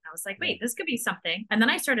I was like, wait, this could be something. And then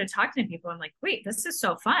I started talking to people. I'm like, wait, this is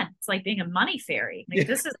so fun. It's like being a money fairy. Like,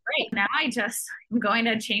 this is great. Now I'm going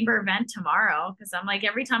to a chamber event tomorrow because I'm like,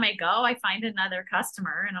 every time I go, I find another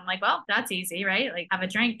customer. And I'm like, well, that's easy, right? Like, have a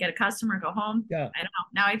drink, get a customer, go home. Yeah. I don't know.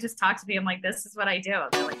 Now I just talk to people. I'm like, this is what I do.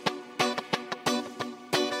 They're like,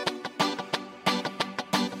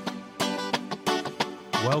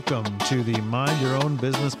 Welcome to the Mind Your Own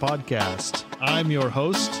Business podcast. I'm your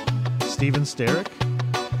host, Steven Sterrick.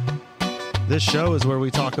 This show is where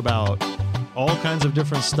we talk about all kinds of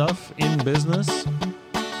different stuff in business,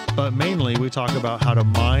 but mainly we talk about how to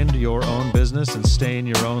mind your own business and stay in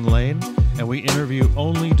your own lane, and we interview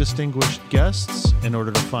only distinguished guests in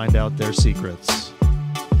order to find out their secrets.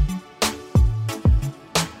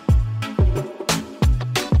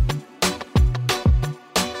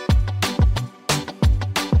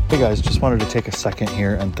 Hey guys, just wanted to take a second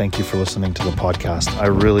here and thank you for listening to the podcast. I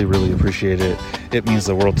really, really appreciate it. It means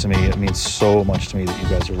the world to me. It means so much to me that you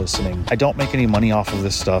guys are listening. I don't make any money off of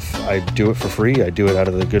this stuff. I do it for free. I do it out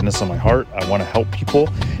of the goodness of my heart. I want to help people,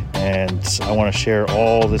 and I want to share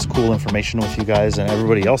all this cool information with you guys and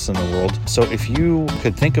everybody else in the world. So if you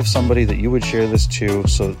could think of somebody that you would share this to,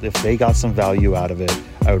 so if they got some value out of it,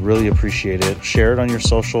 I would really appreciate it. Share it on your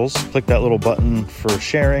socials. Click that little button for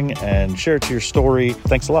sharing and share it to your story.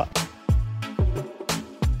 Thanks a lot.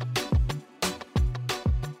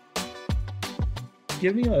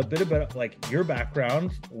 Give me a bit about like your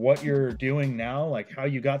background, what you're doing now, like how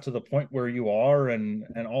you got to the point where you are and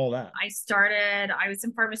all that. I was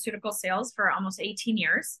in pharmaceutical sales for almost 18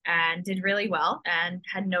 years and did really well and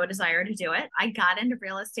had no desire to do it. I got into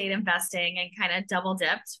real estate investing and kind of double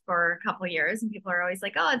dipped for a couple of years. And people are always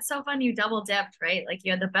like, oh, it's so fun you double dipped, right? Like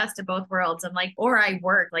you had the best of both worlds. I'm like, or I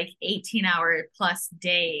worked like 18-hour plus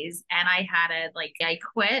days and I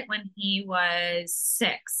quit when he was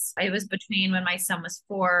 6. It was between when my son was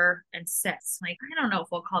 4 and 6. Like, I don't know if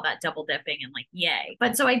we'll call that double dipping and like, yay.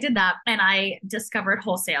 But so I did that and I discovered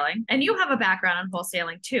wholesaling. And you have a background in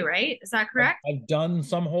wholesaling too, right? Is that correct? I've done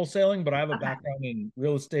some wholesaling, but I have a background in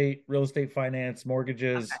real estate finance,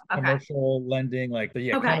 mortgages, commercial lending, like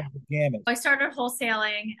kind of the gamut. I started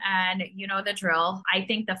wholesaling and you know the drill. I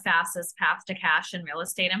think the fastest path to cash in real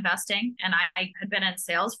estate investing. And I had been in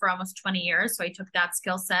sales for almost 20 years. So I took that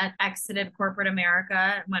skill set, exited corporate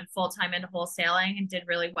America, went full-time into wholesaling and did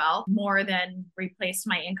really well, more than replaced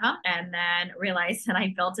my income, and then realized that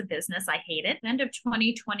I built a business I hated. End of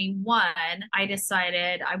 2021, I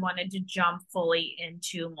decided I wanted to jump fully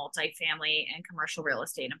into multifamily and commercial real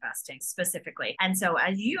estate investing specifically. And so,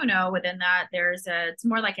 as you know, within that, it's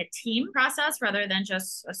more like a team process rather than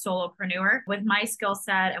just a solopreneur. With my skill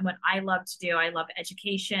set and what I love to do, I love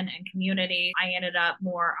education and community. I ended up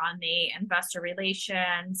more on the investor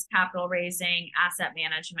relations, capital raising, asset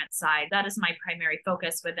management side. That is my primary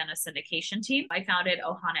focus within a syndication team. I founded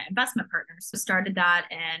Ohana Investment Partners. Started that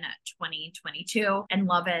in 2022 and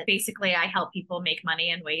love it. Basically, I help people make money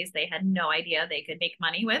in ways they had no idea they could make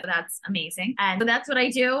money with. That's amazing. And so that's what I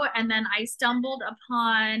do. And then I stumbled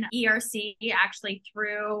upon ERC actually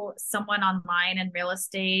through someone online in real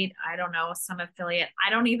estate. I don't know, some affiliate. I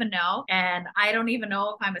don't even know. And I don't even know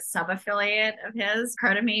if I'm a sub-affiliate of his.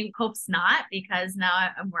 Part of me hopes not, because now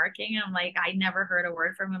I'm working and I'm like, I never heard a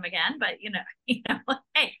word from him again. But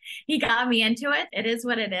hey, he got me into it. It is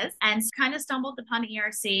what it is. And kind of stumbled upon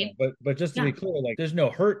ERC. Yeah, but just to be clear, like there's no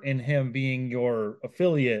hurt in him being your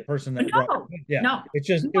affiliate person that no. It's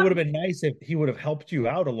just it would have been nice if he would have helped you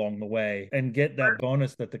out along the way and get that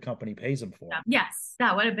bonus that the company pays him for. Yes,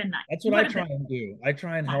 that would have been nice. That's what I try and do. I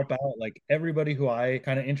try and help out like everybody who I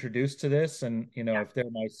kind of introduce to this, and if they're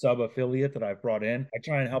my sub affiliate that I've brought in, I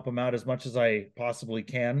try and help them out as much as I possibly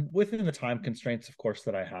can within the time constraints, of course,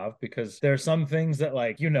 that I have, because there are some things that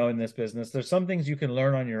in this business, there's some things you can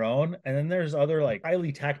learn on your own. And then there's other like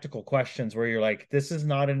highly tactical questions where you're like, this is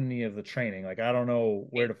not in any of the training. Like, I don't know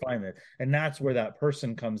where to find it. And that's where that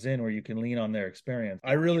person comes in, where you can lean on their experience.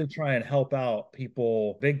 I really try and help out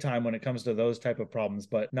people big time when it comes to those type of problems,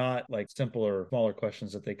 but not like simpler, smaller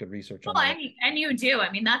questions that they could research on. And you do.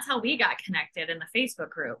 I mean, that's how we got connected in the Facebook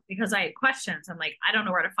group, because I had questions. I'm like, I don't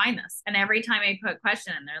know where to find this. And every time I put a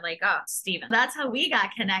question in, they're like, oh, Steven. That's how we got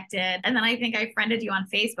connected. And then I think I friended you on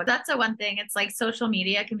Facebook. That's the one thing. It's like social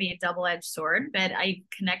media can be a double-edged sword, but I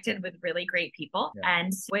connected with really great people. Yeah.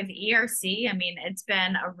 And with ERC, I mean, it's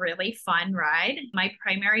been a really fun ride. My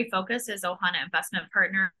primary focus is Ohana Investment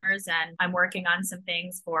Partners, and I'm working on some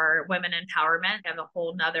things for women empowerment. I have a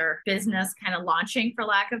whole nother business kind of launching, for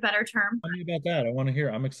lack of a better term. Tell me about that. I want to hear.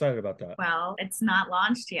 I'm excited about that. Well, it's not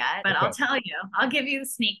launched yet, but I'll tell you, I'll give you a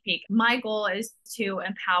sneak peek. My goal is to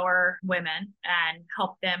empower women and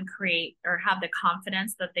help them create or have the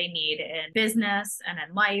confidence that they need in business and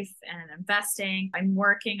in life and in investing.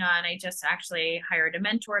 I just actually hired a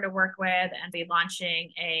mentor to work with and be launching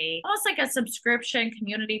almost like a subscription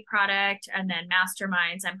community product and then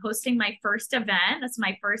masterminds. I'm hosting my first event. That's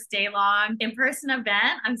my first day long in-person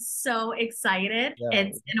event. I'm so excited. Yeah.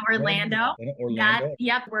 It's in Orlando. In Orlando?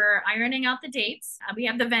 Yep, we're ironing out the dates. We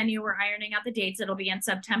have the venue. We're ironing out the dates. It'll be in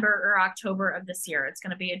September or October of this year. It's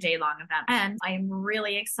going to be a day-long event. And I'm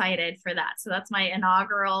really excited for that. So that's my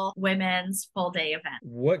inaugural women's full-day event.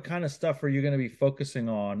 What kind of stuff are you going to be focusing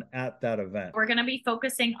on at that event? We're going to be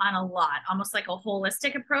focusing on a lot, almost like a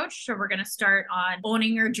holistic approach. So we're going to start on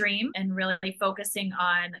owning your dream and really focusing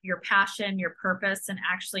on your passion, your purpose, and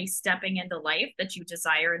actually stepping into life that you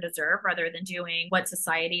desire and deserve rather than doing what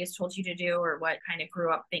society has told you to do or what kind of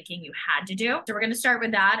grew up thinking you had to do. So we're going to start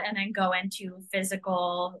with that and then go into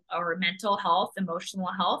physical or mental health, emotional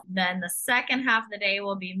health. Then the second half of the day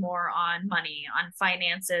will be more on money, on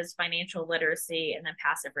finances, financial literacy, and then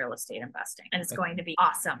passive real estate investing. And it's going to be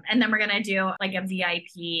awesome. And then we're going to do like a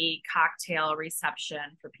VIP cocktail reception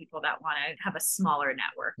for people that want to have a smaller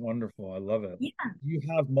network. Wonderful. I love it. Yeah. You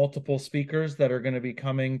have multiple speakers that are going to be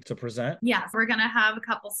coming to present? Yes, we're going to have a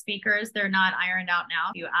couple speakers. They're not ironed out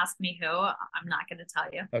now. If you ask me who, I'm not going to tell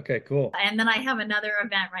you. Okay, cool. And then I have another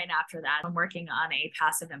event right after that. I'm working on a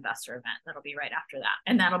passive investor event that'll be right after that.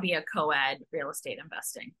 And that'll be a co-ed real estate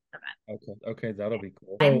investing event. Okay, that'll be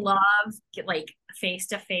cool. I love like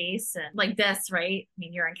face-to-face and like this, right? I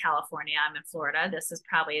mean, you're in California, I'm in Florida. This is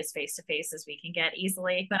probably as face-to-face as we can get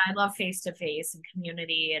easily, but I love face-to-face and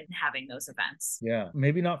community and having those events. Yeah,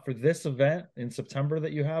 maybe not for this event in September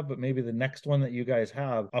that you have, but maybe the next one that you guys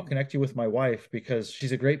have, I'll connect you with my wife because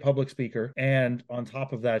she's a great public speaker. And on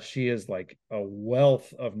top of that, she is like a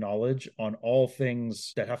wealth of knowledge on all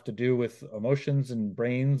things that have to do with emotions and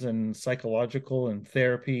brains and psychological and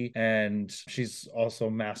therapy. And she's also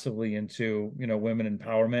massively into, women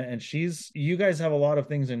empowerment. And you guys have a lot of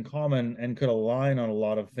things in common and could align on a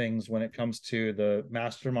lot of things when it comes to the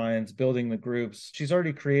masterminds, building the groups. She's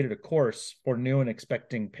already created a course for new and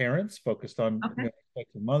expecting parents focused on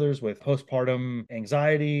expecting mothers with postpartum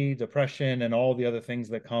anxiety, depression, and all the other things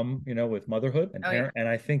that come, with motherhood and parent. And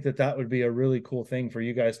I think that would be a really cool thing for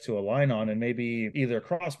you guys to align on and maybe either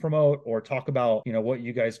cross promote or talk about, what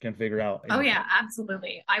you guys can figure out. Oh yeah,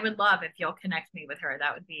 absolutely. I would love if you'll connect me with her.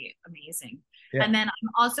 That would be amazing. Yeah. And then I'm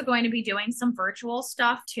also going to be doing some virtual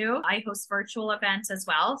stuff too. I host virtual events as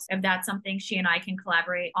well. So if that's something she and I can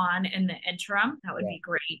collaborate on in the interim, that would be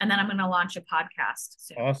great. And then I'm going to launch a podcast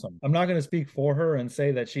soon. Awesome. I'm not going to speak for her and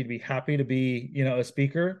say that she'd be happy to be, a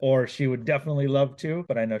speaker, or she would definitely love to,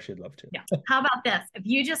 but I know she'd love to. Yeah. How about this? If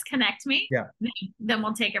you just connect me, then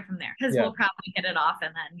we'll take it from there because we'll probably get it off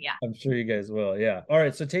and then, I'm sure you guys will. Yeah. All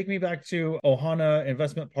right. So take me back to Ohana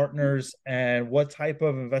Investment Partners and what type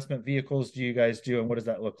of investment vehicles do you guys do and what does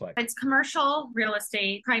that look like? It's commercial real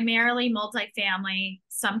estate, primarily multifamily,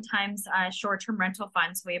 sometimes short-term rental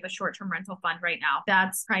funds. We have a short-term rental fund right now.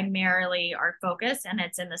 That's primarily our focus, and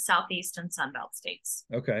it's in the Southeast and Sunbelt states.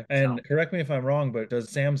 Okay. And correct me if I'm wrong, but does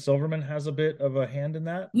Sam Silverman has a bit of a hand in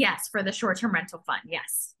that? Yes, for the short-term rental fund.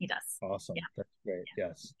 Yes, he does. Awesome. Yeah. That's great.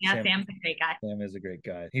 Yes. Yeah, Sam's a great guy. Sam is a great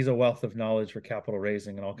guy. He's a wealth of knowledge for capital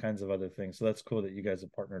raising and all kinds of other things. So that's cool that you guys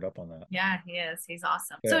have partnered up on that. Yeah, he is. He's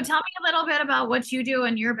awesome. Yeah. So tell me a little bit about what you do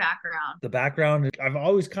in your background. The background, I've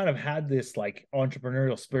always kind of had this like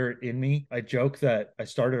entrepreneurial spirit in me. I joke that I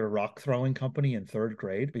started a rock throwing company in 3rd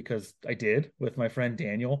grade because I did with my friend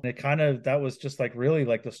Daniel. And that was just like really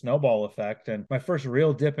like the snowball effect. And my first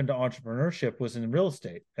real dip into entrepreneurship was in real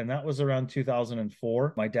estate. And that was around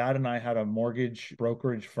 2004. My dad and I had a mortgage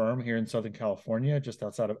brokerage firm here in Southern California, just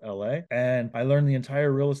outside of LA. And I learned the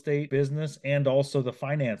entire real estate business and also the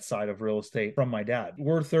finance side of real estate from my dad.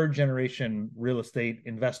 We're 3rd generation real estate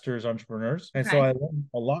investors, entrepreneurs. And so I learned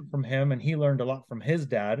a lot from him and he learned a lot from his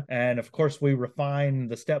dad. And of course, we refine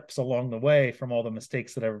the steps along the way from all the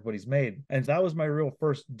mistakes that everybody's made. And that was my real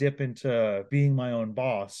first dip into being my own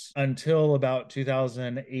boss until about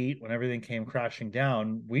 2008 when everything came crashing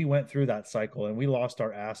down. We went through that cycle and we lost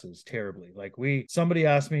our asses terribly. Like somebody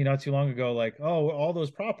asked me not too long ago, like, oh, all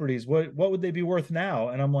those properties, what would they be worth now?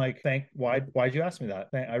 And I'm like, why'd you ask me that?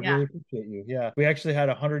 I really appreciate you. Yeah. We actually had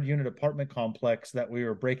a 100-unit apartment complex that we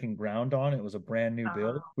were breaking ground on. It was a brand new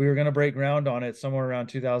build. We were going to break ground on it somewhere somewhere around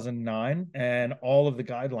 2009, and all of the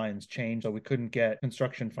guidelines changed. So we couldn't get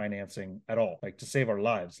construction financing at all, like to save our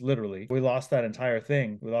lives, literally. We lost that entire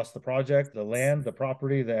thing. We lost the project, the land, the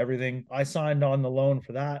property, the everything. I signed on the loan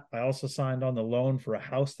for that. I also signed on the loan for a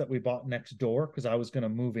house that we bought next door because I was going to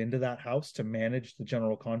move into that house to manage the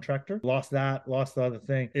general contractor. Lost that, lost the other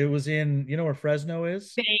thing. It was in, you know where Fresno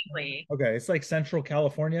is? Vaguely. Okay, it's like Central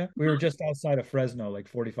California. We were just outside of Fresno, like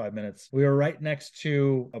 45 minutes. We were right next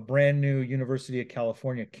to a brand new University of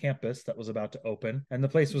California campus that was about to open, and the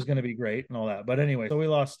place was going to be great and all that. But anyway, so we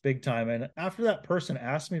lost big time. And after that person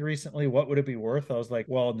asked me recently, what would it be worth? I was like,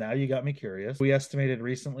 well, now you got me curious. We estimated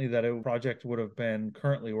recently that a project would have been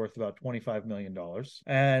currently worth about $25 million.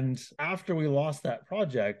 And after we lost that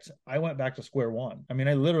project, I went back to square one. I mean,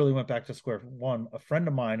 I literally went back to square one. A friend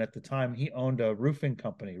of mine at the time, he owned a roofing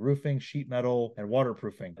company, roofing, sheet metal, and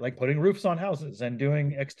waterproofing, like putting roofs on houses and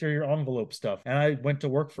doing exterior envelope stuff. And I went to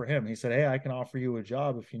work for him. He said, hey, I can offer you a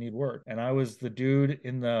job if you need work. And I was the dude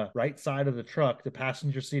in the right side of the truck, the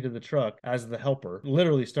passenger seat of the truck, as the helper,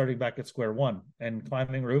 literally starting back at square one and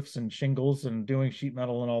climbing roofs and shingles and doing sheet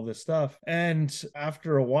metal and all this stuff. And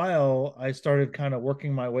after a while, I started kind of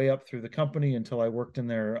working my way up through the company until I worked in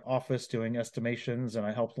their office doing estimations, and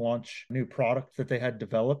I helped launch a new product that they had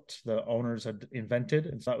developed, the owners had invented.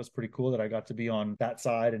 And so that was pretty cool that I got to be on that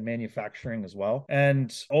side and manufacturing as well.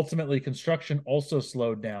 And ultimately, construction also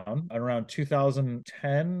slowed down around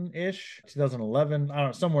 2010-ish, 2011, I don't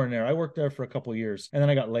know, somewhere in there. I worked there for a couple of years, and then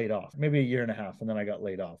I got laid off, maybe a year and a half, and then I got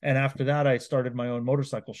laid off. And after that, I started my own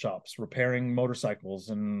motorcycle shops, repairing motorcycles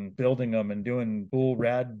and building them and doing cool,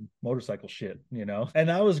 rad motorcycle shit, you know? And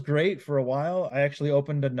that was great for a while. I actually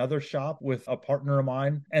opened another shop with a partner of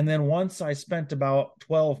mine. And then once I spent about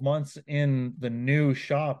 12 months in the new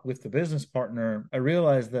shop with the business partner, I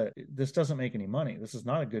realized that this doesn't make any money. This is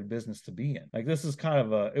not a good business to be in. Like, this is kind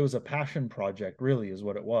of it was a passion project, really, is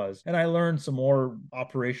what it was. And I learned some more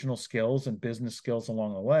operational skills and business skills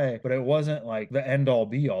along the way, but it wasn't like the end all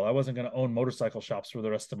be all. I wasn't going to own motorcycle shops for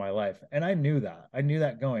the rest of my life. And I knew that. I knew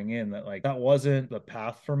that going in, that like that wasn't the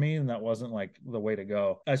path for me, and that wasn't like the way to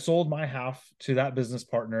go. I sold my half to that business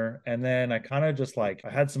partner, and then I kind of just like, I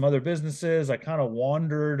had some other businesses. I kind of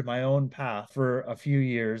wandered my own path for a few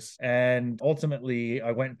years, and ultimately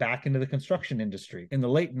I went back into the construction industry. In the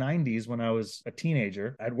late 90s, when I was a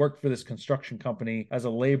teenager, I'd worked for this construction company as a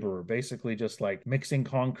laborer, basically just like mixing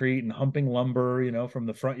concrete and humping lumber, you know, from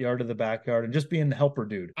the front yard to the backyard, and just being the helper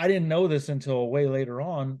dude. I didn't know this until way later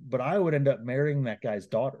on, but I would end up marrying that guy's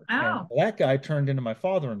daughter. Oh. And that guy turned into my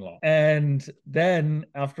father-in-law. And then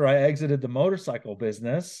after I exited the motorcycle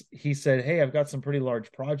business, he said, hey, I've got some pretty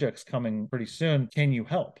large projects coming pretty soon. Can you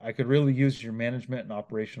help? I could really use your management and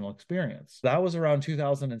operational experience. That was around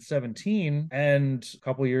 2017. And a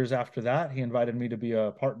couple of years after that, he invited me to be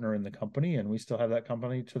a partner in the company, and we still have that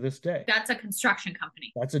company to this day. That's a construction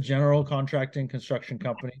company. That's a general contracting construction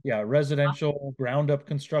company. Yeah, residential, ground up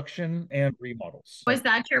construction and remodels. Was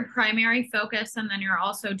that your primary focus? And then you're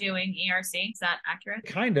also doing ERC? Is that accurate?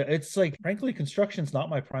 Kind of. It's like, frankly, construction's not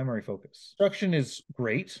my primary focus. Construction is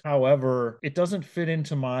great. However, it doesn't fit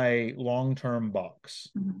into my long-term box.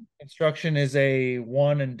 Mm-hmm. Construction is a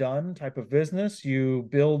one and done type of business. You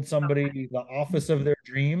build somebody the office of their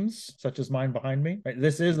dreams, such as mine behind me. Right?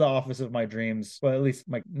 This is the office of my dreams. Well, at least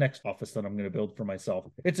my next office that I'm going to build for myself.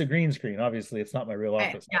 It's a green screen. Obviously, it's not my real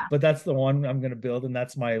office. Yeah. But that's the one I'm going to build, and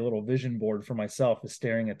that's my little vision board for myself, is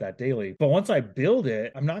staring at that daily. But once I build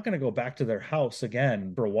it, I'm not going to go back to their house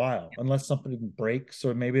again for a while, unless something breaks,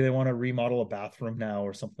 or maybe they want to remodel a bathroom now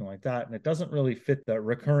or something like that. And it doesn't really fit the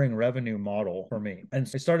recurring revenue model for me. And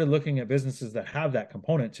so I started looking at businesses that have that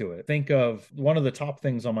component to it. Think of one of the top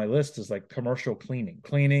things on my list is like commercial cleaning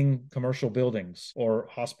commercial buildings or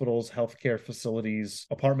hospitals, healthcare facilities,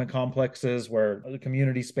 apartment complexes where the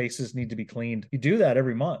community spaces need to be cleaned. You do that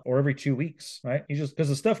every month or every 2 weeks, right? You just, because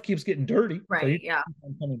the stuff keeps getting dirty. Right. So you yeah.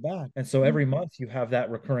 keep coming back. And so every month you have that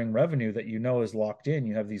recurring revenue that you know is locked in.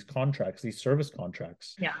 You have these contracts, these service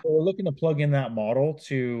contracts. Yeah. So we're looking to plug in that model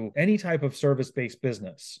to any type of service-based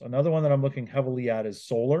business. Another one that I'm looking heavily at is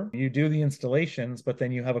solar. You do the installations, but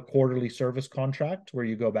then you have a quarterly service contract where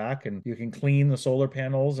you go back and you can clean the solar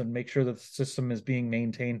panels and make sure that the system is being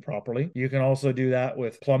maintained properly. You can also do that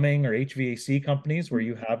with plumbing or HVAC companies where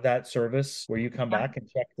you have that service where you come back and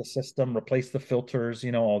check the system, replace the filters,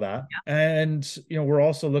 you know, all that. Yeah. And, you know, we're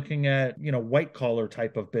also looking at, you know, white collar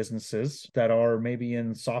type of businesses that are maybe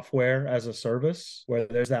in software as a service, where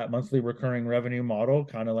there's that monthly recurring revenue model,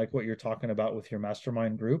 kind of like what you're talking about with your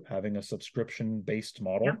mastermind group, having a subscription based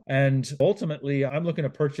model. Yep. And ultimately, I'm looking to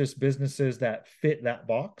purchase businesses that fit that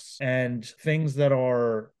box and things that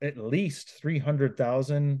are at least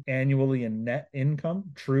 300,000 annually in net income,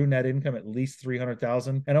 true net income, at least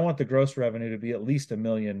 300,000. And I want the gross revenue to be at least 1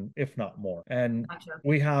 million, if not more. And Gotcha.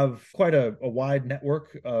 we have quite a wide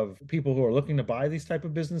network of people who are looking to buy these type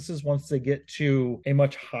of businesses once they get to a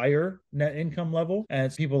much higher net income level. And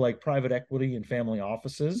it's people like private equity and family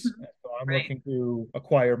offices. Mhm. So I'm Right. looking to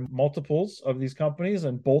acquire multiples of these companies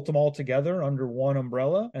and bolt them all together under one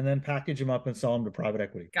umbrella and then package them up and sell them to private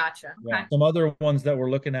equity. Gotcha. Yeah. Okay. Some other ones that we're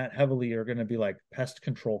looking at heavily are going to be like pest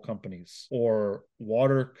control companies or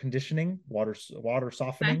water conditioning, water Okay.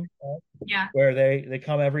 softening, Yeah. where they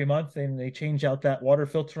come every month and they change out that water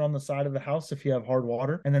filter on the side of the house if you have hard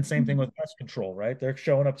water. And then same thing Mhm. with pest control, right? They're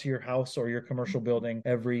showing up to your house or your commercial building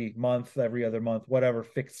every month, every other month, whatever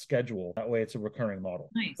fixed schedule. That way it's a recurring model.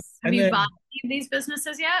 Nice. Have And you then bought any of these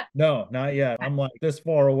businesses yet? no, not yet. Okay. I'm like this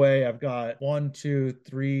far away. I've got 1, 2,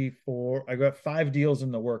 3, 4. I got 5 deals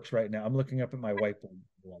in the works right now. I'm looking up at my whiteboard.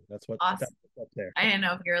 That's Awesome. what's up there. I didn't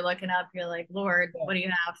know if you're looking up. You're like, Lord, Yeah. what do you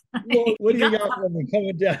have? Well, what You do you got got for me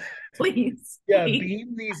coming down? please, Yeah, please.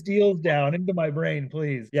 beam these deals down into my brain,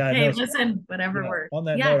 please. Yeah, Hey, no. listen, whatever Yeah. works. On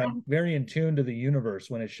that Yeah. note, I'm very in tune to the universe.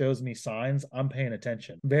 When it shows me signs, I'm paying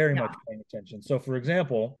attention, very Yeah. much paying attention. So, for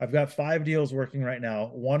example, I've got 5 deals working right now.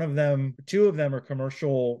 One of them, 2 of them are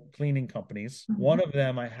commercial cleaning companies. Mhm. One of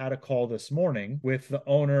them, I had a call this morning with the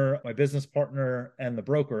owner, my business partner, and the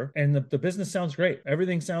broker. And the business sounds great.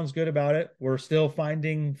 Everything sounds good about it. We're still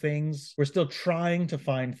finding things. We're still trying to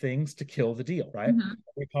find things to kill the deal, right? Mhm. Every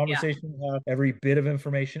Yeah. conversation we have, every bit of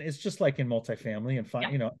information, it's just like in multifamily and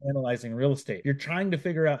Yeah. analyzing real estate. You're trying to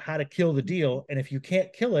figure out how to kill the deal, and if you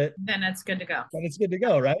can't kill it, Then it's good to go. then it's good to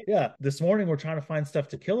go, right? Yeah. This morning we're trying to find stuff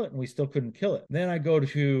to kill it, and we still couldn't kill it. Then I go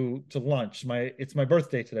to lunch. It's my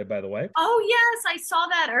birthday today, by the way. Oh, yes, I saw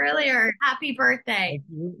that earlier. Happy birthday. Thank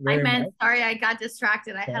you I very meant, much. sorry, I got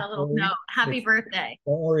distracted. I had Don't a little worry. note. Happy It's birthday.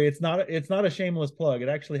 Don't worry, it's not a shameless plug. It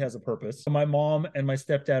actually has a purpose. My mom and my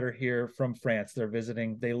stepdad are here from France. They're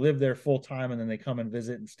visiting. They live there full time and then they come and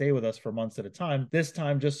visit and stay with us for months at a time. This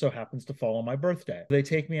time just so happens to fall on my birthday. They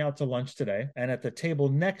take me out to lunch today, and at the table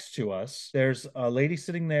next to us, there's a lady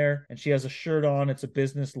sitting there and she has a shirt on. It's a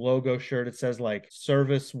business logo shirt. It says like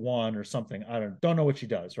Service One or something. I don't know what she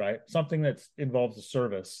does, right? Something that involves a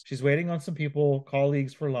service. She's waiting on some people,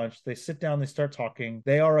 colleagues for lunch. They sit down, they start talking.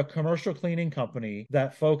 They are a commercial cleaning company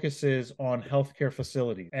that focuses on healthcare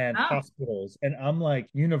facilities and Oh, hospitals. And I'm like,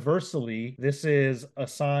 universally, this is a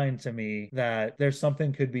sign to me that there's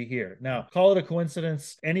something could be here. Now, call it a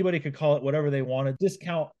coincidence. Anybody could call it whatever they want to.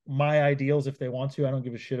 Discount my ideals if they want to. I don't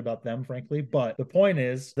give a shit about them, frankly. But the point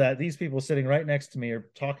is that these people sitting right next to me are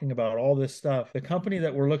talking about all this stuff. The company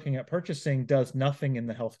that we're looking at purchasing does nothing in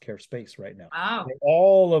the healthcare space right now. oh.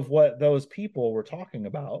 All of what those people were talking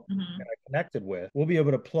about Mhm. and I connected with, we'll be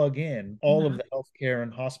able to plug in all of Mhm. the healthcare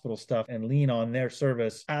and hospital stuff and lean on their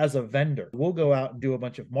service as a vendor. We'll go out and do a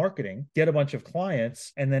bunch of marketing, get a bunch of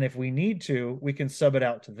clients, and then if we need to, we can sub it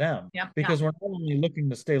out to them. Yep. Because we're not only looking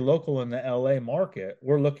to stay local in the LA market,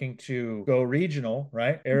 we're looking to go regional,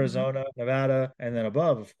 right? Arizona, Nevada, and then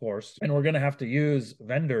above, of course. And we're going to have to use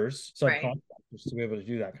vendors, Right. subcontractors to be able to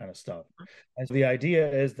do that kind of stuff. And so the idea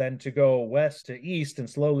is then to go west to east and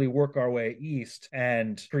slowly work our way east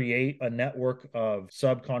and create a network of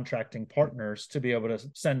subcontracting partners to be able to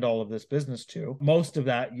send all of this business to. Most of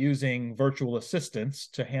that using virtual assistants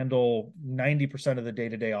to handle 90% of the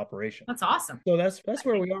day-to-day operation. That's awesome. So that's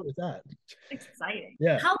where we are with that. Exciting.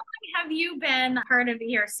 Yeah. How long have you been part of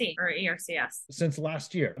ERC or ERCS? Since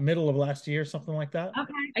last year, middle of last year, something like that.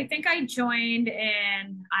 Okay. I think I joined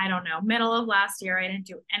in, I don't know, middle of last year. I didn't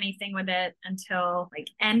do anything with it until like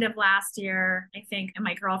end of last year. I think, and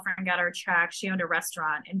my girlfriend got her check. She owned a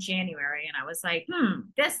restaurant in January. And I was like,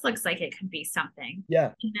 this looks like it could be something.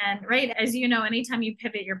 Yeah. And then, right, as you know, anytime you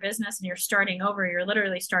pivot your business and you're starting over, you're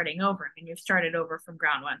literally starting over. I mean, you've started over from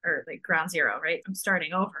ground one or like ground zero, right? I'm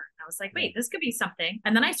starting over. I was like, wait, this could be something.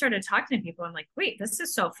 And then I started talking to people. I'm like, wait, this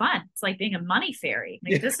is so fun. It's like being a money fairy.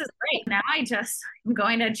 Like, this is great. Now I'm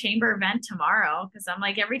going to a chamber event tomorrow because I'm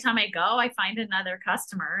like, every time I go, I find another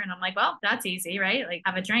customer. And I'm like, well, that's easy, right? Like,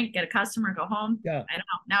 have a drink, get a customer, go home. Yeah. I don't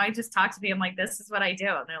know. Now I just talk to people. I'm like, this is what I do.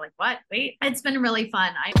 And they're like, what? Wait, it's been really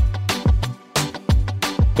fun.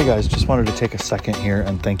 Hey guys, just wanted to take a second here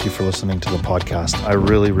and thank you for listening to the podcast. I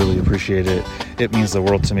really, really appreciate it. It means the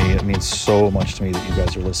world to me. It means so much to me that you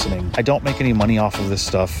guys are listening. I don't make any money off of this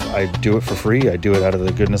stuff. I do it for free. I do it out of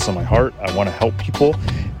the goodness of my heart. I want to help people.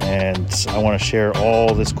 and I want to share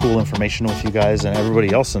all this cool information with you guys and everybody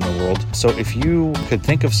else in the world. So if you could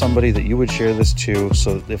think of somebody that you would share this to,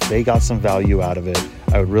 so that if they got some value out of it,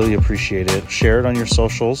 I would really appreciate it. Share it on your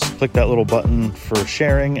socials. Click that little button for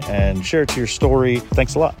sharing and share it to your story.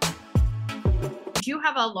 Thanks a lot. Do you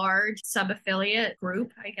have a large sub-affiliate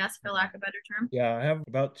group, I guess, for lack of a better term? Yeah, I have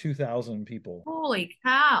about 2,000 people. Holy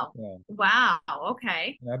cow. Yeah. Wow.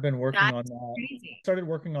 Okay. And I've been working That's on that. crazy. Started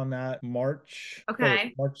working on that March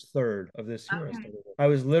Okay. 3rd of this year. Okay. I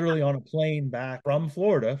was literally on a plane back from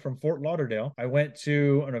Florida, from Fort Lauderdale. I went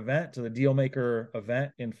to an event, to the Dealmaker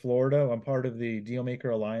event in Florida. I'm part of the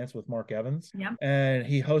Dealmaker Alliance with Mark Evans. Yep. And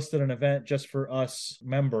he hosted an event just for us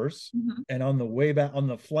members. Mm-hmm. And on the way back, on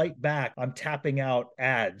the flight back, I'm tapping out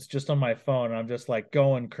ads just on my phone. And I'm just like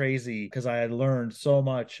going crazy because I had learned so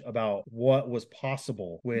much about what was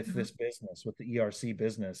possible with this business, with the ERC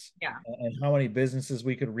business. Yeah. And how many businesses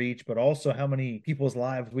we could reach, but also how many people's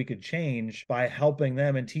lives we could change by helping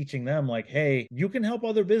them and teaching them, like, hey, you can help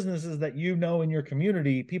other businesses that you know in your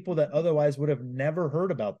community, people that otherwise would have never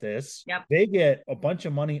heard about this. Yep. They get a bunch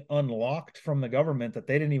of money unlocked from the government that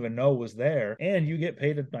they didn't even know was there, and you get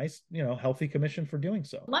paid a nice, healthy commission for doing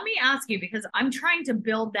so. Let me ask you, because I'm trying to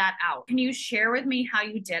build that out. Can you share with me how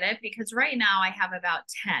you did it? Because right now I have about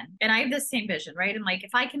 10 and I have the same vision, right? And like,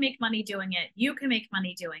 if I can make money doing it, you can make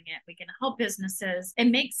money doing it. We can help businesses. It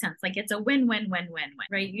makes sense. Like, it's a win-win-win-win-win,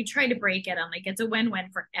 right? You try to break it on like, it's a win-win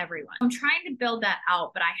for everyone. I'm trying to build that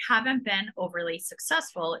out, but I haven't been overly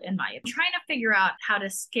successful in I'm trying to figure out how to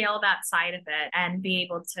scale that side of it and be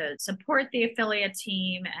able to support the affiliate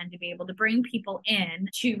team and to be able to bring people in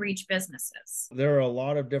to reach businesses. There are a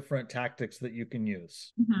lot of different tactics that you can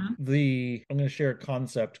use. Mm-hmm. I'm going to share a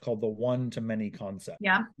concept called the one-to-many concept.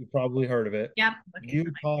 Yeah. You've probably heard of it. Yep. You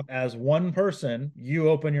talk as one person, you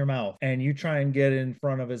open your mouth and you try and get in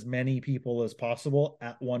front of as many people as possible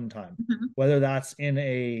at one time. Mm-hmm. Whether that's in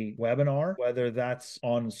a webinar, whether that's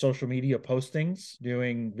on social media postings,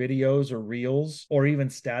 doing videos or reels, or even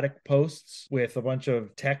static posts with a bunch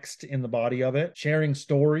of text in the body of it, sharing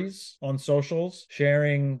stories on socials,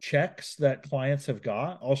 sharing checks that clients have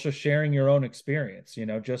got, also sharing your own experience,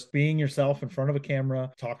 just being yourself in front of a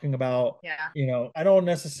camera, talking about, I don't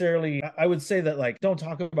necessarily, I would say that, like, don't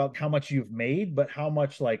talk about how much you've made, but how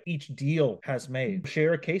much like each deal has made.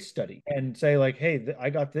 Share a case study and say, like, hey, I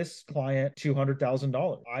got this client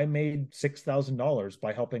 $200,000. I made $6,000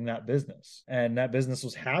 by helping that business. And that business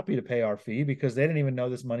was happy to pay our fee because they didn't even know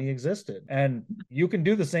this money existed. And you can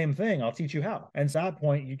do the same thing. I'll teach you how. And at that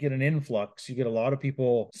point, you get an influx. You get a lot of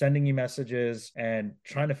people sending you messages and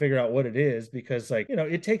trying to figure out what it is, because, like,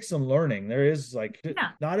 it takes some learning. There is, like,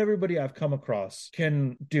 not everybody I've come across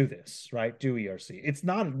can do this, right? Do ERC. It's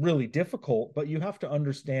not really difficult, but you have to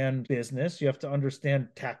understand business. You have to understand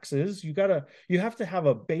taxes. You have to have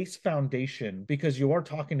a base foundation, because you are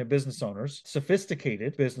talking to business owners,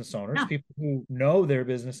 sophisticated business owners, people who know their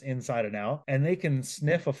business inside and out, and they can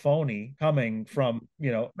sniff a phony coming from,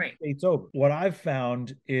 states over. What I've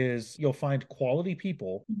found is you'll find quality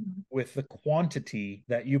people with the quantity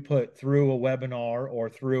that you put through a webinar or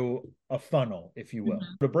through a funnel, if you will.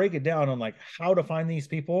 To break it down on like how to find these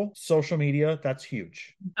people, social media, that's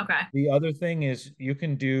huge. Okay. The other thing is you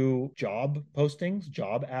can do job postings,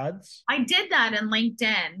 job ads. I did that in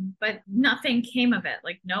LinkedIn, but nothing came of it.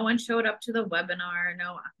 Like, no one showed up to the webinar.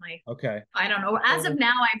 No, I'm like, okay. I don't know. As of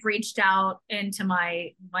now, I've reached out into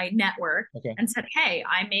my network and said, hey,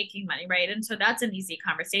 I'm making money, right? And so that's an easy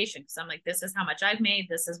conversation, because I'm like, this is how much I've made.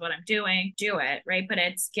 This is what I'm doing. Do it, right? But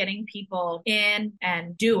it's getting people in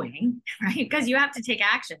and doing, right? Because you have to take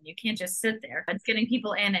action. You can't just sit there. It's getting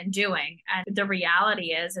people in and doing. And the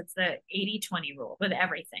reality is it's the 80-20 rule with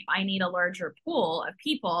everything. I need a larger pool of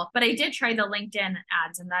people, but I did try the LinkedIn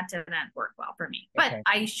ads and that didn't work well for me. But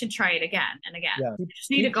I should try it again and again. Yeah, just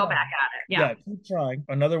need to go back at it. Yeah, keep trying.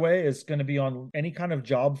 Another way is going to be on any kind of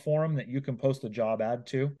job forum that you can post a job ad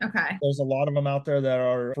to. Okay. There's a lot of them out there that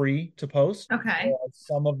are free to post. Okay.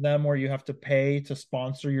 Some of them where you have to pay to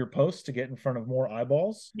sponsor your post to get in front of more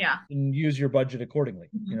eyeballs. Yeah. And use your budget accordingly,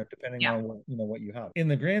 depending on what you have. In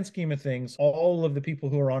the grand scheme of things, all of the people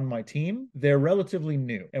who are on my team, they're relatively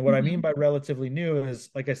new. And what I mean by relatively new is,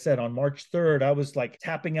 like I said, on March 3rd, I was like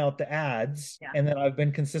tapping out the ads, and then I've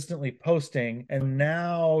been consistently posting. And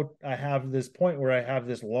now I have this point where I have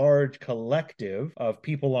this large collective of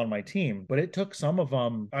people on my team. But it took some of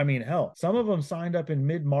them, some of them signed up in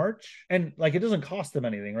mid-March, and like, it doesn't cost them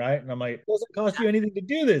anything, right? And I'm like, it doesn't cost you anything to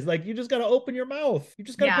do this. Like, you just got to open your mouth. You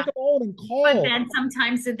just got to Yeah. pick up the phone and call. But then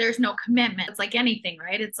sometimes there's no commitment. It's like anything,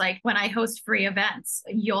 right? It's like when I host free events,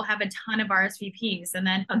 you'll have a ton of RSVPs and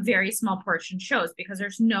then a very small portion shows because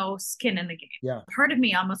there's no skin in the game. Yeah. Part of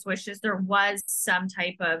me almost wishes there was some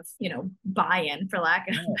type of, buy-in, for lack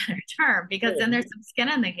of a better term, because then there's some skin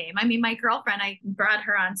in the game. I mean, my girlfriend, I brought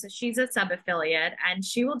her on, so she's a sub-affiliate and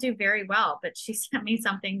she will do very well. But she sent me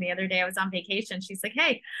something the other day. I was on vacation. She's like,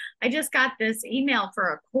 hey, I just got this email for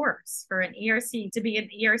a course for an ERC, to be an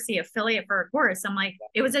ERC affiliate for a course. I'm like,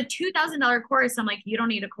 it was a $2,000 course. I'm like, you don't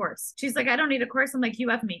need a course. She's like, I don't need a course. I'm like, you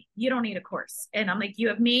have me. You don't need a course. And I'm like, you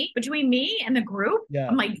have me. Between me and the group,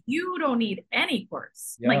 I'm like, you don't need any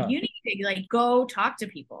course. Like, you need to like go talk to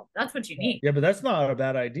people. That's what you need. Yeah, but that's not a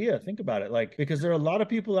bad idea. Think about it. Like, because there are a lot of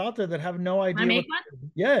people out there that have no idea.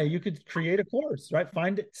 Yeah, you could create a course, right?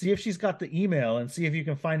 Find it, see if she's got the email and see if you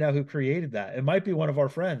can find out who created that. It might be one of our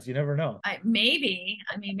friends. You never know. Maybe.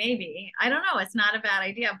 I don't know. It's not a bad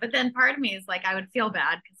idea. But then part of me is like, I would feel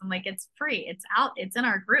bad because I'm like, it's free. It's out. It's in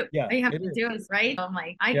our group. Yeah, all you have to do is, right? So I'm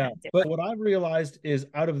like, I can do it. But what I've realized is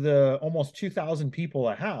out of the almost 2,000 people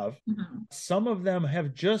I have, some of them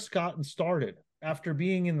have just gotten started. After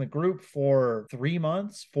being in the group for 3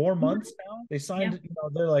 months, 4 months now, they signed,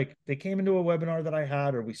 they're like, they came into a webinar that I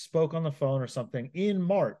had, or we spoke on the phone or something in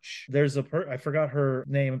March. There's I forgot her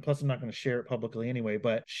name, and plus I'm not going to share it publicly anyway,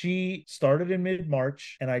 but she started in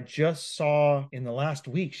mid-March, and I just saw in the last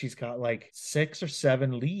week, she's got like 6 or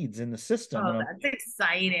 7 leads in the system. Oh, that's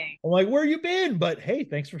exciting. I'm like, where you been? But hey,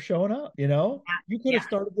 thanks for showing up. You could have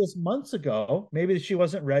started this months ago. Maybe she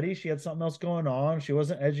wasn't ready. She had something else going on. She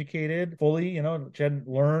wasn't educated fully, she hadn't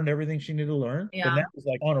learned everything she needed to learn. But now it's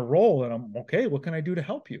like on a roll, and I'm okay, what can I do to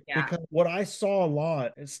help you? Because what I saw a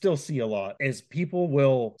lot, and still see a lot, is people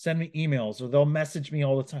will send me emails or they'll message me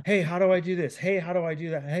all the time. Hey, how do I do this? Hey, how do I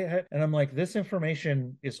do that? Hey. And I'm like, this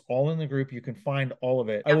information is all in the group. You can find all of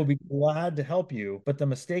it. I will be glad to help you. But the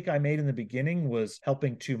mistake I made in the beginning was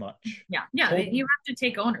helping too much. Yeah. You have to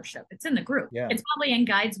take ownership. It's in the group. It's probably in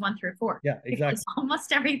guides 1 through 4. Yeah, exactly. Because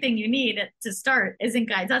almost everything you need to start is in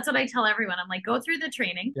guides. That's what I tell everyone. I'm like, go through the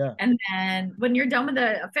training. And then when you're done with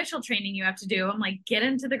the official training you have to do, I'm like, get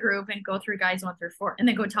into the group and go through guides 1 through 4 and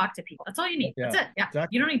then go talk to people. That's all you need. That's it. Exactly.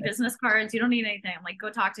 You don't need business cards. You don't need anything. I'm like,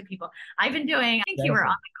 go talk to people. I've been doing, I think you were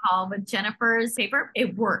on the call with Jennifer's paper.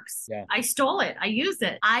 It works. I stole it. I use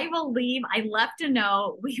it. I left a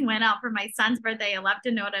note. We went out for my son's birthday. I left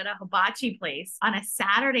a note at a hibachi place on a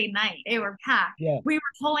Saturday night. They were packed. We were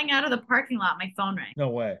pulling out of the parking lot. My phone rang. No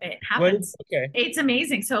way. It happens. Okay. It's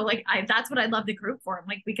amazing. So like, that's what I love the group for. I'm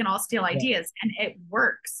like, we can all steal ideas and it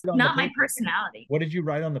works. Not my personality. What did you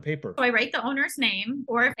write on the paper? So I write the owner's name,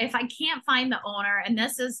 or if I can't find the owner, and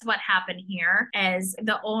this is what happened here, is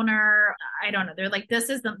the owner, I don't know, they're like,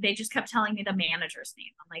 they just kept telling me the manager's name.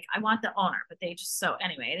 I'm like, I want the owner, but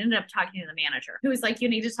anyway, I ended up talking to the manager who was like, you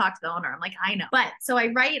need to talk to the owner. I'm like, I know. But so I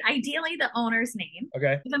write ideally the owner's name,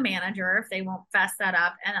 the manager, if they won't fess that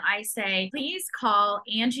up. And I say, please call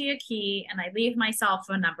Angie Aki, and I leave my cell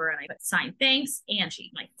phone number and I put sign, thanks,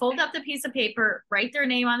 Angie. I fold up the piece of paper, write their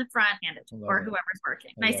name on the front, hand it to whoever's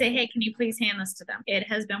working. And I say, hey, can you please hand this to them? It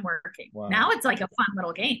has been working. Wow. Now it's like a fun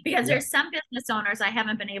little game because there's some business owners I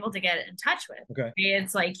haven't been able to get in touch with.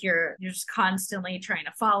 It's like you're just constantly trying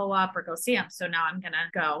to follow up or go see them. So now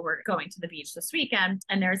we're going to the beach this weekend,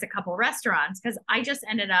 and there's a couple restaurants because I just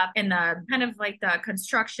ended up in the kind of like the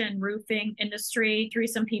construction roofing industry through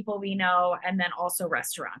some people we know, and then also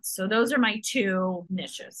restaurants. So those are my 2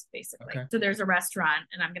 niches basically. So there's a restaurant,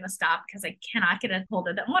 and I'm going to stop because I cannot get a hold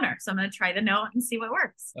of the owner. So I'm going to try the note and see what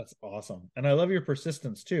works. That's awesome. And I love your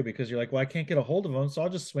persistence too, because you're like, well, I can't get a hold of them, so I'll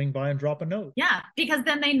just swing by and drop a note. Yeah, because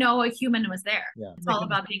then they know a human was there. It's all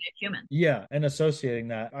about being a human. Yeah, and associating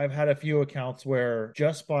that. I've had a few accounts where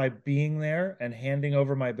just by being there and handing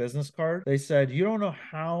over my business card, they said, you don't know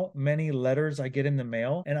how many letters I get in the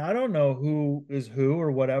mail, and I don't know who is who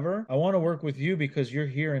or whatever. I want to work with you because you're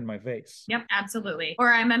here in my face. Yep, absolutely.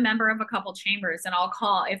 Or I'm a member of a couple chambers, and I'll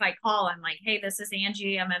call. If I call, I'm like, hey, this is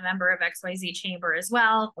Angie. I'm a member of XYZ chamber as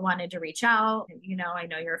well. I wanted to reach out. I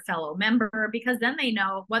know you're a fellow member, because then they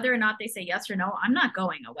know whether or not they say yes or no, I'm not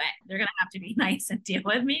going away. They're going to have to be nice and deal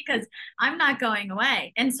with me because I'm not going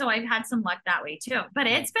away. And so I've had some luck that way too. But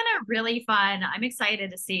it's been a really fun, I'm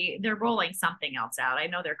excited to see they're rolling something else out. I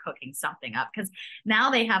know they're cooking something up because now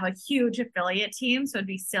they have a huge affiliate team. So it'd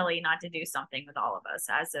be silly not to do something with all of us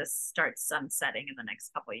as this starts sunsetting in the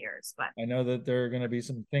next couple of years. But I know that there are going to be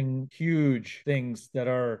some huge things that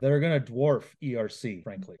are going to dwarf ERC,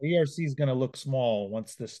 frankly. ERC is going to look small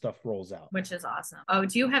once this stuff rolls out. Which is awesome. Oh,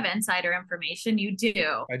 do you have insider information? You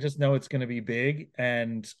do. I just know it's going to be big, and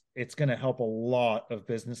and it's going to help a lot of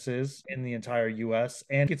businesses in the entire US.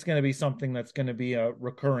 And it's going to be something that's going to be a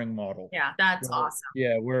recurring model. Yeah, that's awesome.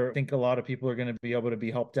 Yeah, where I think a lot of people are going to be able to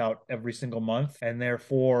be helped out every single month, and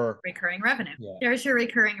therefore recurring revenue. Yeah. There's your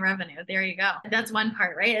recurring revenue. There you go. That's one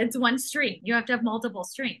part, right? It's one stream. You have to have multiple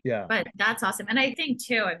streams. Yeah. But that's awesome. And I think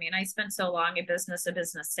too, I mean, I spent so long in business to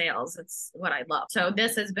business sales. It's what I love. So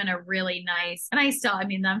this has been a really nice, and I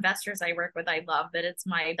mean, the investors I work with, I love that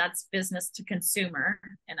that's business to consumer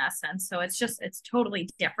in essence. So it's totally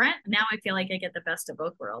different. Now I feel like I get the best of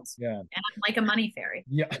both worlds. Yeah. And I'm like a money fairy.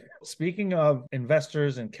 Yeah. Speaking of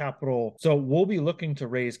investors and capital, so we'll be looking to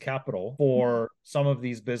raise capital for some of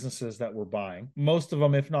these businesses that we're buying. Most of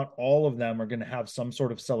them, if not all of them, are going to have some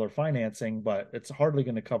sort of seller financing, but it's hardly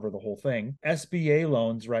going to cover the whole thing. SBA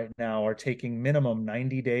loans right now are taking minimum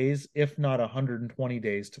 90 days, if not 120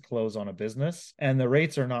 days to close on a business. And the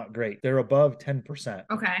rates are not great. They're above 10%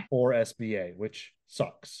 for SBA, which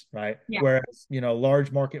sucks, right? Yeah. Whereas,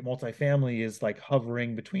 large market multifamily is like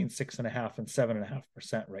hovering between 6.5% and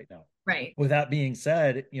 7.5% right now. Right. With that being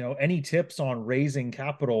said, any tips on raising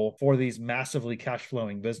capital for these massively cash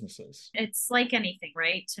flowing businesses? It's like anything,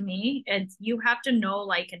 right? To me, you have to know,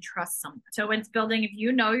 like, and trust someone. So it's building, if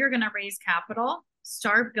you know you're going to raise capital,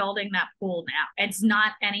 start building that pool now. It's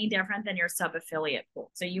not any different than your sub-affiliate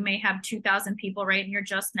pool. So you may have 2,000 people, right? And you're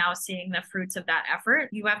just now seeing the fruits of that effort.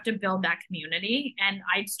 You have to build that community. And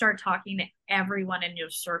I'd start talking to everyone in your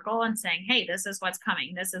circle and saying, hey, this is what's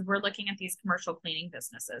coming. We're looking at these commercial cleaning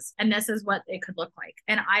businesses, and this is what it could look like.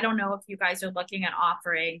 And I don't know if you guys are looking at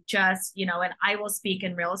offering just, and I will speak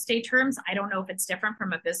in real estate terms. I don't know if it's different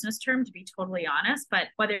from a business term, to be totally honest, but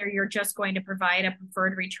whether you're just going to provide a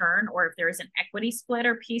preferred return or if there's an equity split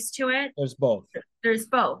or piece to it. There's both. There's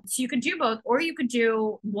both. So you could do both, or you could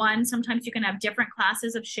do one. Sometimes you can have different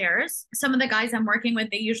classes of shares. Some of the guys I'm working with,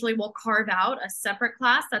 they usually will carve out a separate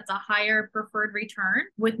class that's a higher preferred return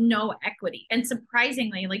with no equity. And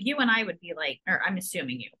surprisingly, like you and I would be like, or I'm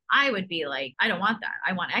assuming I would be like, I don't want that.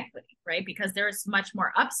 I want equity, right? Because there's much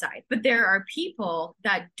more upside. But there are people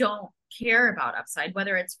that don't care about upside,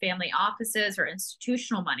 whether it's family offices or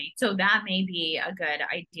institutional money. So that may be a good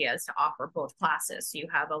idea, is to offer both classes. So you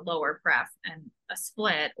have a lower pref and a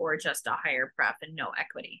split, or just a higher pref and no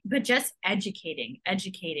equity. But just educating.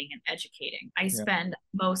 I spend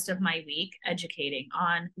most of my week educating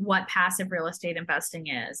on what passive real estate investing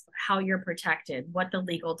is, how you're protected, what the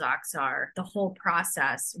legal docs are, the whole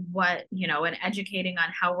process, and educating on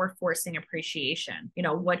how we're forcing appreciation,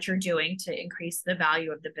 what you're doing to increase the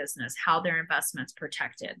value of the business, how their investment's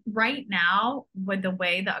protected. Right now, with the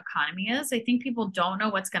way the economy is, I think people don't know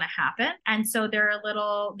what's going to happen. And so they're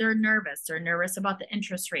nervous. They're nervous about the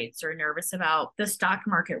interest rates. They're nervous about the stock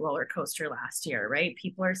market roller coaster last year, right?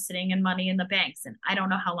 People are sitting in money in the banks. And I don't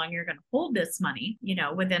know how long you're going to hold this money,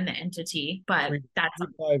 within the entity, but that's 3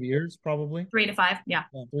 to 5 years, probably 3 to 5. Yeah.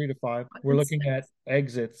 3 to 5. We're looking at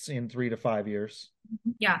exits in 3 to 5 years.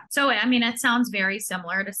 Yeah. So, I mean, it sounds very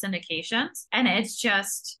similar to syndications, and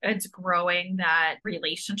it's growing that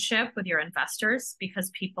relationship with your investors, because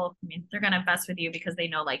people, they're going to invest with you because they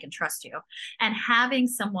know, like, and trust you. And having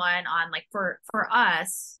someone on, like, for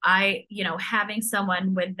us, having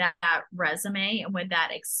someone with that resume and with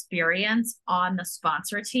that experience on the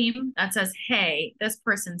sponsor team that says, hey, this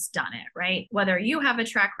person's done it, right? Whether you have a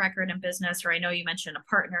track record in business, or I know you mentioned a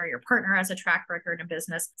partner, your partner has a track record in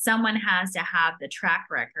business, someone has to have the track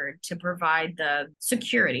record to provide the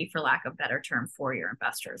security, for lack of a better term, for your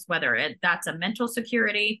investors, whether that's a mental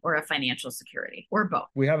security or a financial security, or both.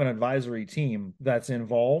 We have an advisory team that's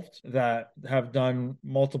involved that have done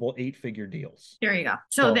multiple 8-figure deals. There you go.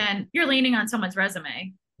 So then you're leaning on someone's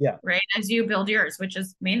resume. Yeah. Right. As you build yours, which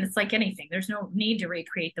is, it's like anything. There's no need to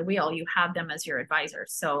recreate the wheel. You have them as your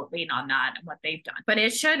advisors. So lean on that and what they've done. But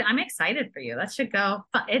I'm excited for you. That should go.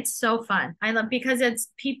 It's so fun. I love, because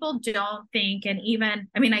people don't think, and even,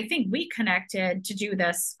 I think we connected to do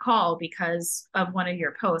this call because of one of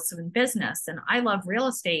your posts in business. And I love real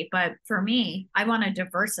estate, but for me, I want to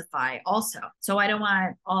diversify also. So I don't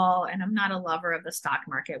want and I'm not a lover of the stock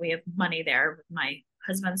market. We have money there with my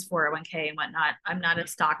husband's 401k and whatnot. I'm not a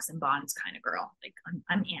stocks and bonds kind of girl. Like,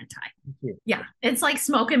 I'm anti. Yeah. It's like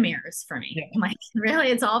smoke and mirrors for me. Yeah. Like, really,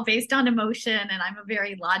 it's all based on emotion, and I'm a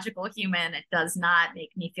very logical human. It does not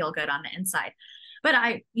make me feel good on the inside. But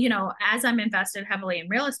as I'm invested heavily in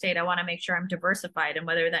real estate, I want to make sure I'm diversified, and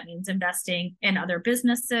whether that means investing in other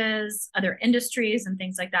businesses, other industries, and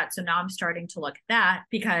things like that. So now I'm starting to look at that,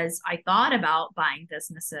 because I thought about buying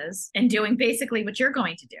businesses and doing basically what you're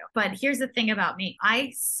going to do. But here's the thing about me.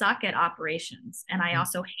 I suck at operations, and I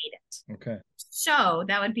also hate it. Okay. So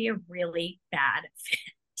that would be a really bad fit.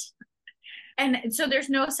 And so there's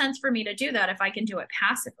no sense for me to do that if I can do it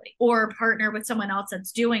passively or partner with someone else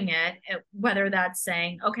that's doing it, whether that's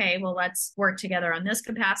saying, okay, well, let's work together on this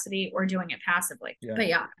capacity or doing it passively. Yeah. But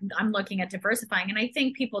yeah, I'm looking at diversifying. And I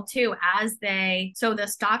think people too, so the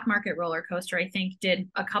stock market roller coaster, I think did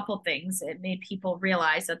a couple things. It made people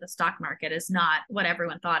realize that the stock market is not what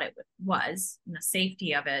everyone thought it was, and the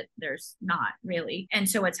safety of it, there's not really. And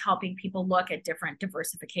so it's helping people look at different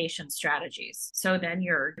diversification strategies. So then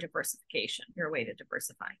your diversification, your way to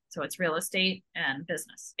diversify. So it's real estate and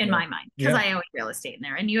business in my mind, because I own real estate in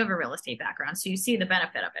there, and you have a real estate background. So you see the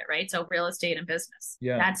benefit of it, right? So real estate and business.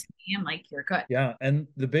 Yeah. That's me. I'm like, you're good. Yeah. And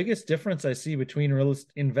the biggest difference I see between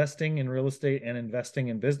investing in real estate and investing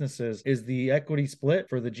in businesses is the equity split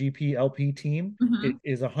for the GP LP team. It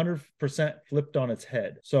is 100% flipped on its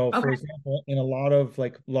head. So for example, in a lot of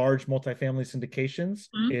like large multifamily syndications,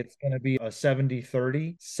 it's going to be a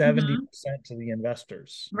 70-30, 70% to the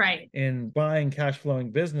investors. Right. In buying cash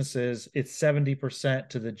flowing businesses, it's 70%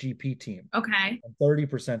 to the GP team. Okay. And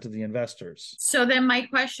 30% to the investors. So then my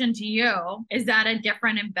question to you, is that a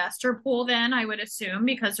different investor pool then, I would assume,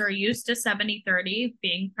 because we're used to 70-30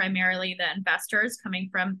 being primarily the investors coming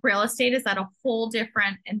from real estate? Is that a whole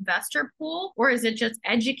different investor pool, or is it just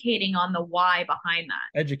educating on the why behind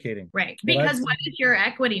that? Educating. Right. Because what is your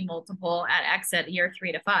equity multiple at exit year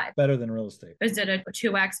 3 to 5? Better than real estate. Is it a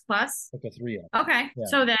 2x plus? Like a 3x. Okay. Yeah.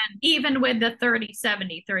 So then even with the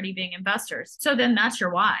 30 being investors, so then that's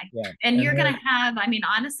your why. Yeah. And you're going to have, I mean,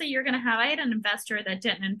 honestly, I had an investor that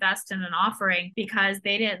didn't invest in an offering because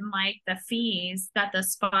they didn't like the fees that the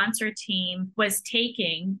sponsor team was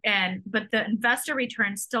taking, but the investor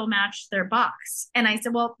return still matched their bucks. And I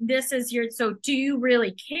said, well, so do you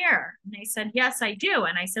really care? And they said, yes, I do.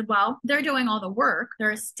 And I said, well, they're doing all the work.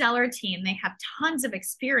 They're a stellar team. They have tons of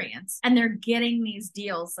experience, and they're getting these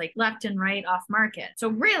deals like left and right off market. So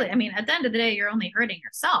really, I mean, at the end of the day, you're only hurting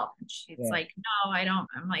yourself. It's like, no, I don't.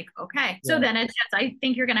 I'm like, okay. So then it's just, I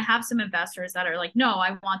think you're going to have some investors that are like, no,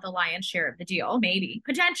 I want the lion's share of the deal, maybe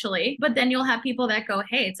potentially, but then you'll have people that go,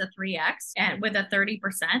 hey, it's a 3x and with a 30%,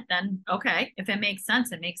 then okay, if it makes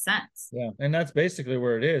sense, it makes sense. Yeah. And that's basically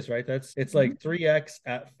where it is, right? It's like 3x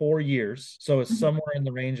at 4 years. So it's somewhere in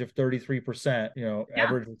the range of 33%,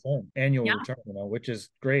 average return, annual return, which is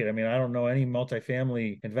great. I mean, I don't know any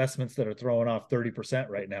multifamily investments that are throwing off 30%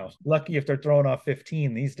 right now. Lucky if they're throwing off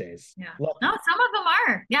 15 these days. Yeah. Lucky. No, some of them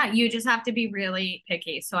are. Yeah. You just have to be really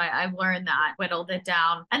picky. So I've learned that, whittled it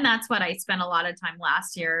down. And that's what I spent a lot of time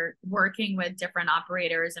last year working with different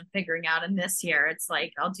operators and figuring out. And this year, it's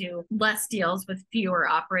like, I'll do less deals with fewer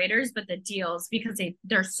operators, but the deals, because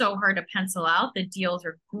they're so hard to pencil out, the deals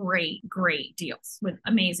are great deals with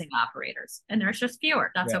amazing operators. And there's just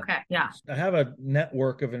fewer. That's okay. Yeah. I have a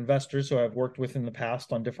network of investors who I've worked with in the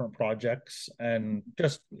past on different projects, and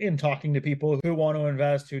just in talking to people who want to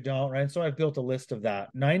invest, who don't, right? So I've built a list of that.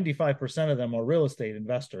 95% of them are real estate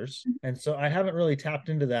investors. And so I haven't really tapped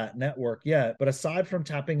into that network yet. But aside from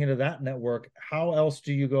tapping into that network, how else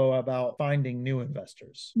do you go about finding new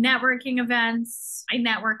investors? Networking events. I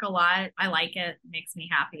network a lot. I like it. It makes me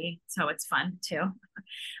happy. So it's fun too.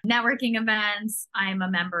 Networking events. I'm a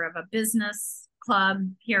member of a business club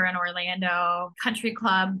here in Orlando, country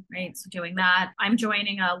club, right? So doing that. I'm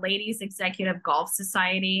joining a ladies executive golf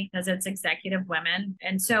society because it's executive women.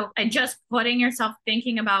 And so just putting yourself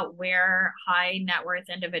thinking about where high net worth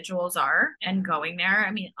individuals are and going there.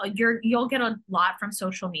 I mean, you'll get a lot from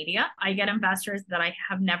social media. I get investors that I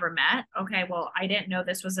have never met. Okay, well, I didn't know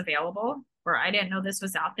this was available. Or I didn't know this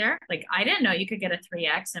was out there. Like, I didn't know you could get a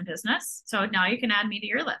 3x in business. So now you can add me to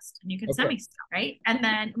your list and you can send me stuff, right? And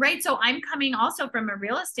then, right. So I'm coming also from a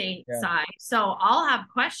real estate side. So I'll have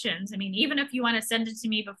questions. I mean, even if you want to send it to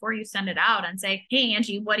me before you send it out and say, hey,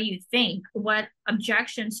 Angie, what do you think? What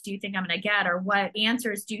objections do you think I'm going to get? Or what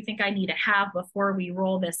answers do you think I need to have before we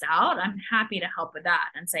roll this out? I'm happy to help with that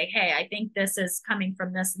and say, hey, I think this is coming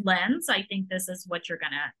from this lens. I think this is what you're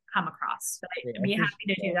going to come across. But I'd be happy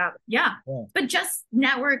to do that. Yeah. But just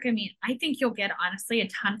network. I mean, I think you'll get honestly a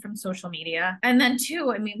ton from social media. And then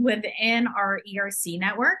too, I mean, within our ERC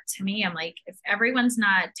network, to me, I'm like, if everyone's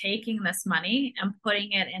not taking this money and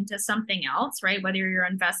putting it into something else, right? Whether you're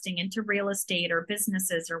investing into real estate or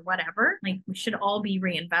businesses or whatever, like we should all be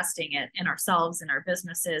reinvesting it in ourselves and our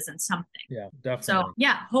businesses and something. Yeah, definitely. So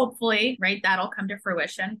yeah, hopefully, right, that'll come to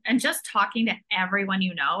fruition. And just talking to everyone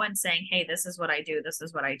you know and saying, hey, this is what I do. This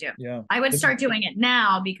is what I do. Yeah. I would start doing it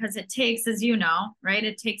now because it takes, as you know, right?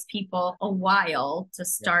 It takes people a while to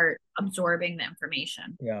start absorbing the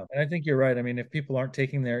information. Yeah. And I think you're right. I mean, if people aren't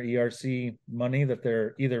taking their ERC money that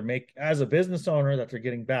they're either make as a business owner that they're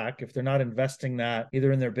getting back, if they're not investing that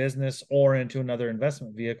either in their business or into another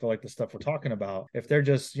investment vehicle like the stuff we're talking about, if they're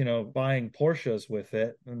just, buying Porsches with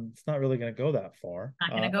it, then it's not really going to go that far.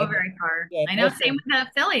 Not going to go very far. Yeah, I know. Same with the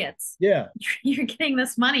affiliates. Yeah. You're getting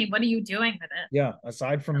this money. What are you doing with it? Yeah.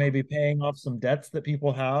 Aside from maybe paying off some debts that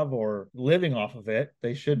people have or living off of it,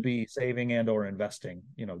 they should be saving and or investing,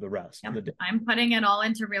 the rest. Yep. I'm putting it all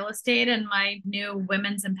into real estate and my new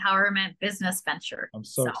women's empowerment business venture. I'm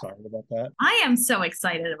so excited about that. I am so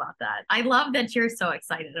excited about that. I love that you're so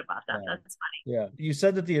excited about that. Yeah. That's funny. Yeah. You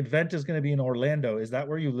said that the event is going to be in Orlando. Is that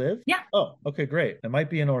where you live? Yeah. Oh, okay, great. I might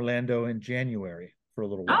be in Orlando in January for a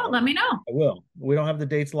little while. Oh, let me know. I will. We don't have the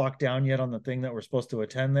dates locked down yet on the thing that we're supposed to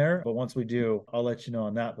attend there, but once we do, I'll let you know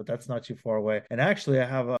on that, but that's not too far away. And actually, I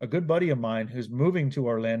have a good buddy of mine who's moving to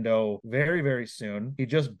Orlando very, very soon. He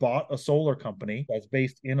just bought a solar company that's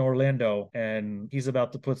based in Orlando, and he's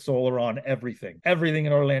about to put solar on everything. Everything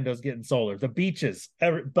in Orlando is getting solar. The beaches,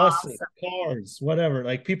 buses, cars, whatever,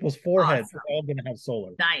 like people's foreheads are all going to have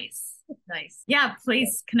solar. Nice. Yeah,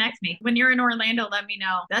 please connect me. When you're in Orlando, let me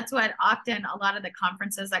know. That's what often a lot of the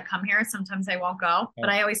conferences that come here, sometimes I won't go, but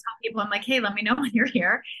I always tell people, I'm like, hey, let me know when you're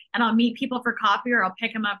here and I'll meet people for coffee or I'll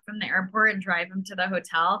pick them up from the airport and drive them to the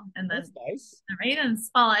hotel. And then, that's nice. Right.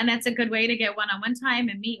 And it's a good way to get one-on-one time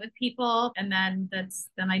and meet with people. And then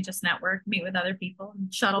I just network, meet with other people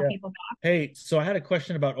and shuttle people back. Hey, so I had a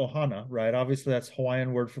question about Ohana, right? Obviously that's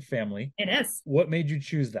Hawaiian word for family. It is. What made you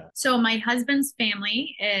choose that? So my husband's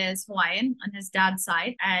family is Hawaiian on his dad's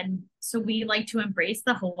side. And so we like to embrace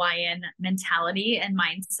the Hawaiian mentality and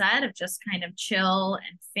mindset of just kind of chill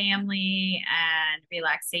and family and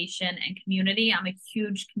relaxation and community. I'm a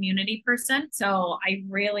huge community person. So I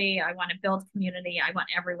want to build community. I want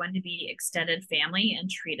everyone to be extended family and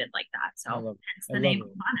treated like that. So that's the name of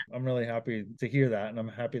Ohana. I'm really happy to hear that. And I'm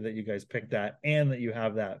happy that you guys picked that and that you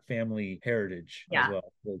have that family heritage as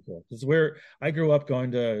well. Really cool. This is where I grew up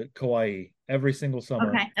going to Kauai every single summer.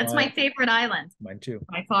 Okay. That's my favorite island. Mine too.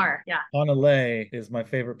 By far. Yeah. Hanalei is my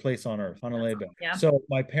favorite place on earth. Hanalei Bay. Yeah. So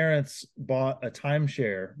my parents bought a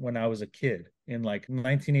timeshare when I was a kid in like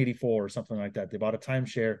 1984 or something like that. They bought a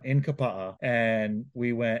timeshare in Kapa'a and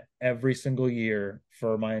we went every single year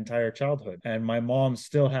for my entire childhood. And my mom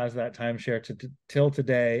still has that timeshare till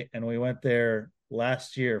today. And we went there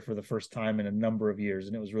last year for the first time in a number of years,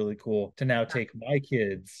 and it was really cool to now take my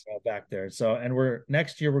kids back there. So, and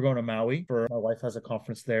next year we're going to Maui for my wife has a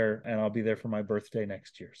conference there, and I'll be there for my birthday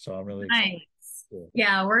next year. So I'm really excited. Nice. Cool.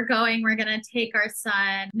 Yeah, we're going to take our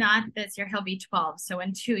son, not this year, he'll be 12. So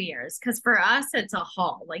in 2 years, because for us, it's a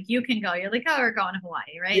haul. Like you can go, you're like, oh, we're going to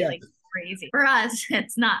Hawaii, right? Yeah. Like crazy. For us,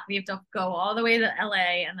 it's not. We have to go all the way to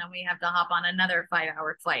LA and then we have to hop on another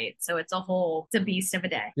 5-hour flight. So it's a beast of a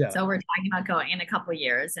day. Yeah. So we're talking about going in a couple of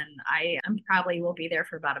years and I probably will be there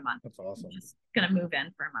for about a month. That's awesome. I'm just going to move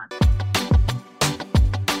in for a month.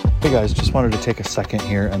 Hey guys, just wanted to take a second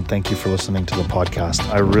here and thank you for listening to the podcast.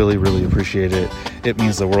 I really, really appreciate it. It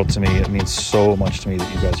means the world to me. It means so much to me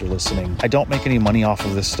that you guys are listening. I don't make any money off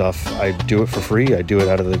of this stuff. I do it for free. I do it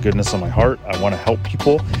out of the goodness of my heart. I want to help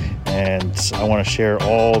people and I want to share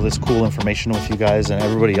all this cool information with you guys and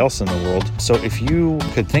everybody else in the world. So if you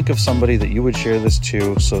could think of somebody that you would share this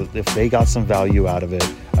to, so if they got some value out of it,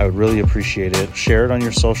 I would really appreciate it. Share it on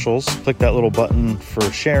your socials. Click that little button for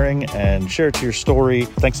sharing and share it to your story.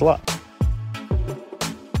 Thanks a lot.